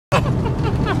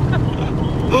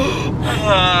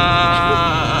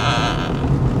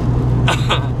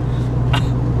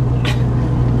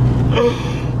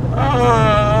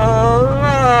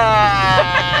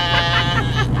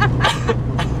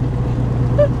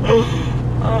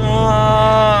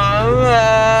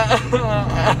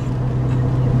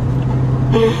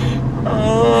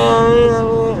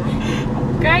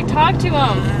Greg, talk to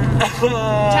him.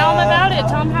 Tell him about it.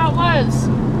 Tell him how it was.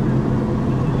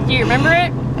 Do you remember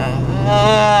it?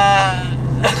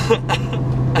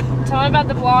 Tell him about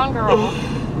the blonde girl.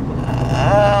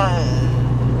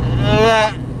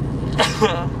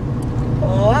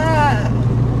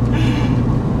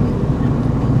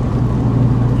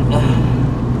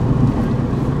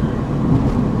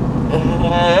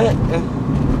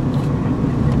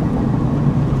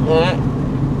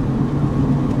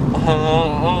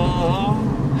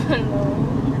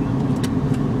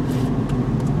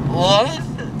 What?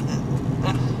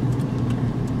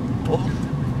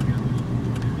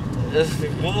 It's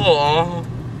cool.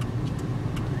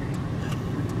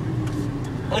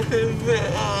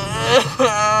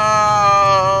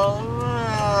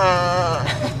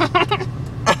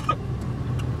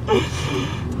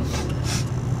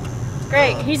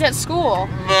 Greg, he's at school.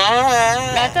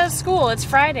 Matt's at school. It's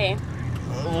Friday.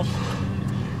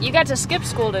 You got to skip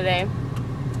school today.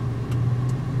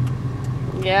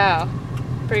 Yeah.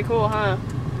 Pretty cool, huh?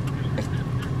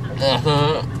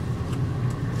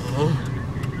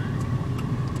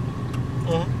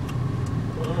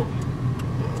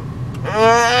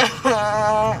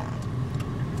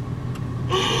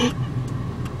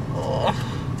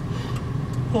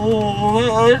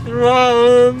 What's wrong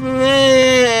with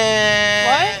me?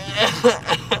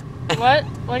 What?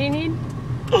 What do you need?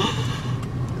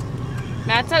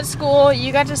 Matt's at school.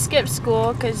 You got to skip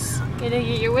school because you had to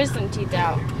get your wisdom teeth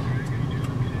out.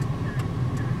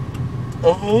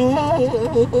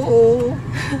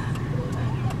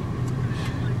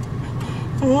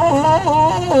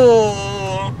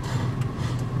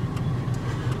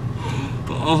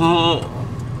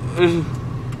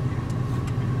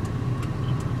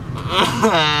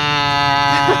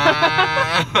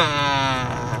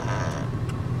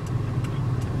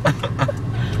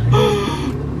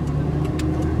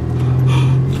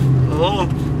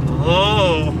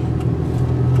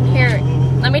 Here,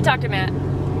 let me talk to Matt.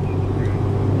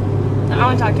 I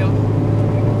want to talk to him.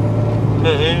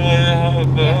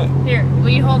 Yeah. Here, will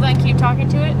you hold that and keep talking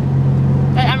to it?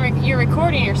 You're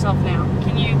recording yourself now.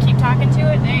 Can you keep talking to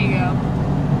it? There you go.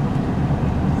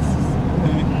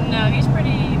 No, he's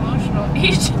pretty emotional.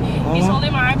 He's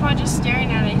holding my iPod, just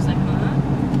staring at it. He's like, huh?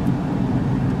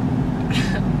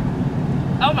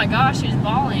 Oh my gosh, he was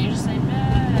bawling. He was just like,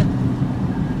 Matt.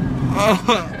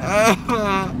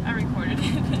 I recorded it.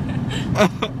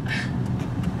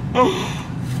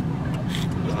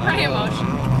 He's pretty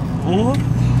emotional.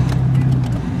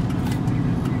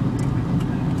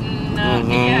 No,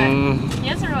 yeah. He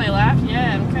hasn't really laughed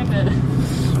yet. I'm kind of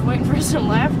waiting for some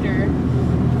laughter.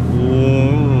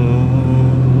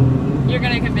 You're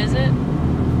gonna come visit?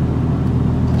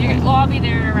 Well, I'll be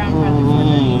there around probably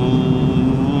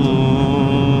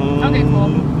 4:30. Okay, cool.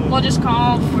 We'll just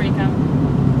call before you come.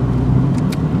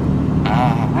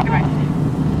 Okay, bye.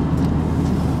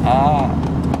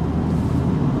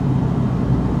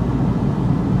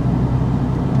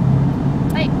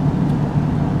 Hey.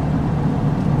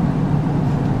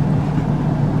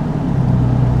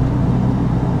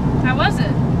 How was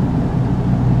it?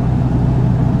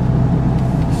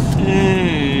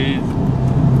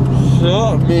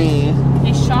 Shot me.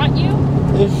 They shot you?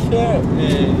 They shot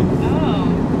me. Oh.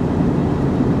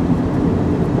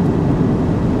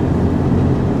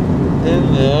 In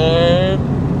there.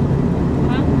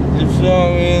 Huh? They shot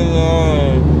me in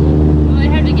there. Well, they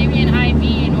have to give you an IV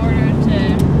in order to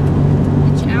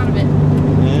get you out of it.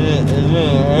 It didn't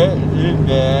hurt too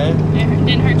bad. It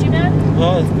didn't hurt you bad?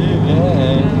 Not too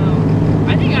bad. Oh. I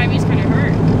think IV's kind of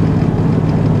hurt.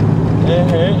 It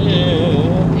hurt you.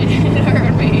 It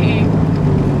hurt me.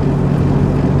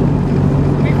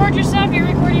 Record yourself, you're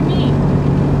recording me.